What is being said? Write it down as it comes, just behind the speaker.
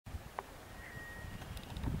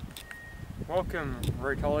Welcome,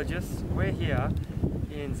 Roligions. We're here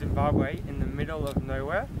in Zimbabwe in the middle of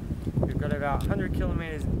nowhere. We've got about 100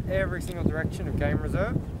 kilometers in every single direction of game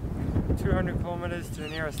reserve, 200 kilometers to the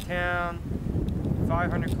nearest town,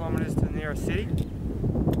 500 kilometers to the nearest city,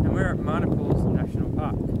 and we're at Manipul's National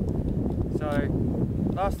Park. So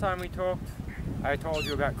last time we talked, I told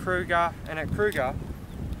you about Kruger, and at Kruger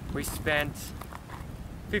we spent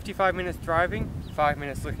 55 minutes driving, 5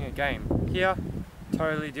 minutes looking at game. Here,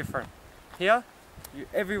 totally different. Here,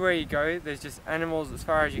 everywhere you go, there's just animals as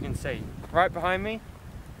far as you can see. Right behind me,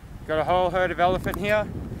 got a whole herd of elephant here.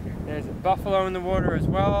 There's a buffalo in the water as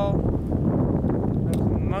well. There's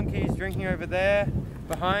some monkeys drinking over there.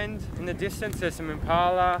 Behind, in the distance, there's some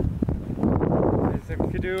impala. There's a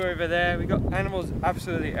canoe over there. We've got animals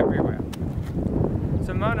absolutely everywhere.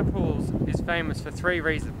 So Manipul's is famous for 3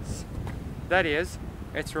 reasons. That is,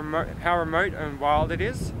 it's how remote and wild it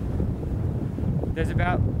is. There's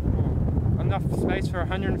about enough space for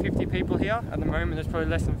 150 people here. At the moment there's probably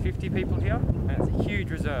less than 50 people here, and it's a huge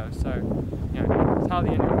reserve, so it's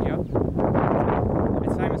hardly anyone here.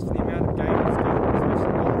 It's famous for the amount of game it's got,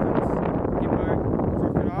 especially elephants, hippo,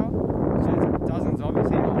 crocodile, which there's dozens of. You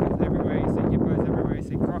see elephants everywhere, you see hippos everywhere, you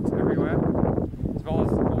see crocs everywhere, as well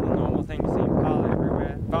as all the normal things. You see impala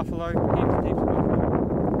everywhere, buffalo, heaps and heaps of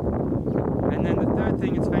buffalo. And then the third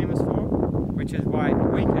thing it's famous for, which is why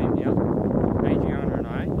we came here, Adriana and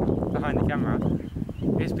I, behind the camera,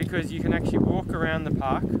 is because you can actually walk around the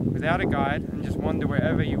park without a guide and just wander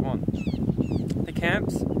wherever you want. The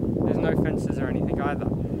camps, there's no fences or anything either.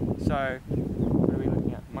 So, what are we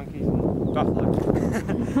looking at? Monkeys and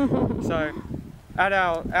buffalo. So, at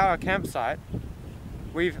our campsite,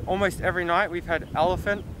 almost every night we've had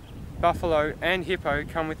elephant, buffalo and hippo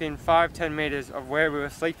come within 5-10 meters of where we were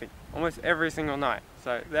sleeping. Almost every single night.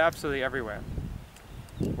 So they're absolutely everywhere.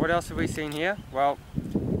 What else have we seen here? Well,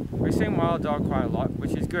 we've seen wild dog quite a lot,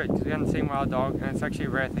 which is good because we haven't seen wild dog and it's actually a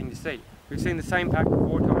rare thing to see. We've seen the same pack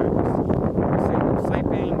 4 times. We've seen them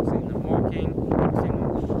sleeping, we've seen them walking, we've seen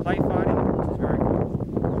them play fighting, which is very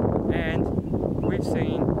cool. And we've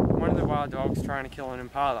seen one of the wild dogs trying to kill an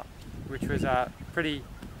impala, which was pretty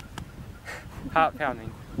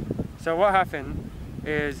heart-pounding. So what happened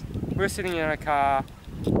is we're sitting in a car,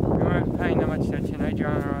 we weren't paying that much attention,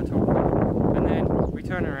 Adriana and I were talking, and then we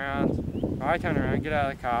turn around, or I turn around, get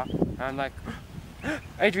out of the car, and I'm like,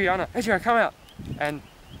 Adriana, come out! And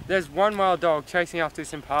there's one wild dog chasing after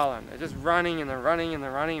this impala, and they're just running and they're running and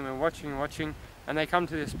they're running, and we're watching and watching, and they come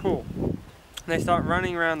to this pool. And they start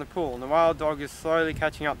running around the pool, and the wild dog is slowly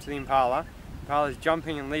catching up to the impala. The impala's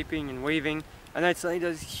jumping and leaping and weaving, and then suddenly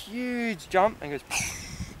does this huge jump and goes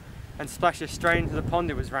and splashes straight into the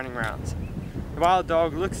pond it was running around. The wild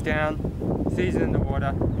dog looks down, sees it in the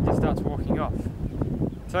water, and just starts walking off.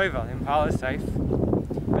 It's over, the impala is safe.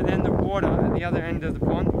 But then the water at the other end of the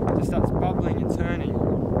pond just starts bubbling and turning.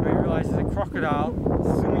 And we realise there's a crocodile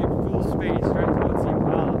swimming at full speed straight towards the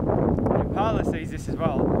impala. The impala sees this as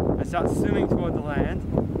well and starts swimming toward the land.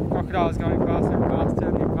 The crocodile is going faster and faster,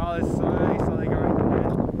 and the impala is slowly going to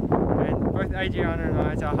land. And both Adriana and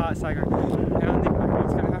I, our hearts are going pounding, like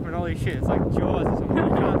what's going to happen? Holy shit, it's like Jaws or something. You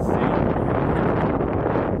can't see.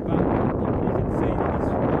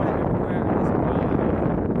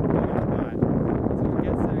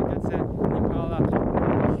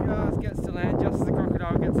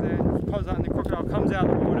 And the crocodile comes out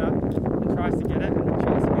of the water and tries to get it, and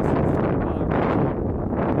just misses the impala.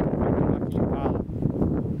 Fucking lucky impala.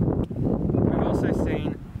 We've also seen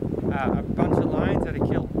a bunch of lions at a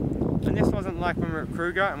kill. And this wasn't like when we were at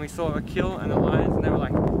Kruger and we saw a kill and the lions and they were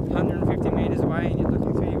like 150 meters away and you're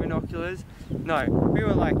looking through your binoculars. No, we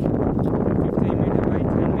were like 15 meters away,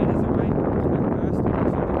 10 meters away at first,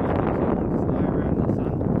 watching the lion kill and just lie around in the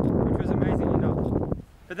sun, which was amazing enough.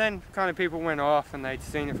 But then kind of people went off and they'd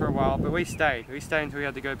seen it for a while, but we stayed until we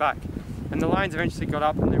had to go back. And the lions eventually got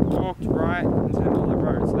up and they walked right into the middle of the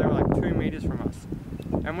road, so they were like 2 meters from us.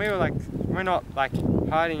 And we were like, we're not like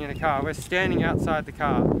hiding in a car, we're standing outside the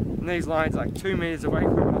car, and these lions like 2 meters away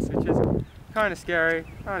from us, which is kind of scary,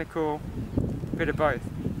 kind of cool, a bit of both.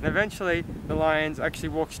 And eventually the lions actually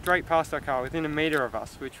walked straight past our car within a meter of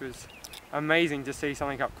us, which was amazing to see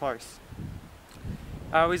something up close.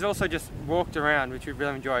 We've also just walked around, which we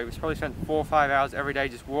really enjoyed. We've probably spent 4 or 5 hours every day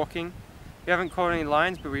just walking. We haven't caught any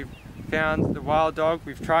lions, but we've found the wild dog.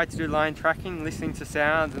 We've tried to do lion tracking, listening to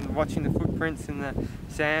sounds and watching the footprints in the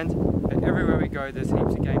sand. But everywhere we go, there's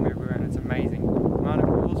heaps of game everywhere, and it's amazing.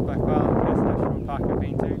 Manipul's by far the best national park I've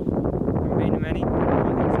been to. I haven't been to many, but I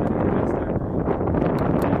think so.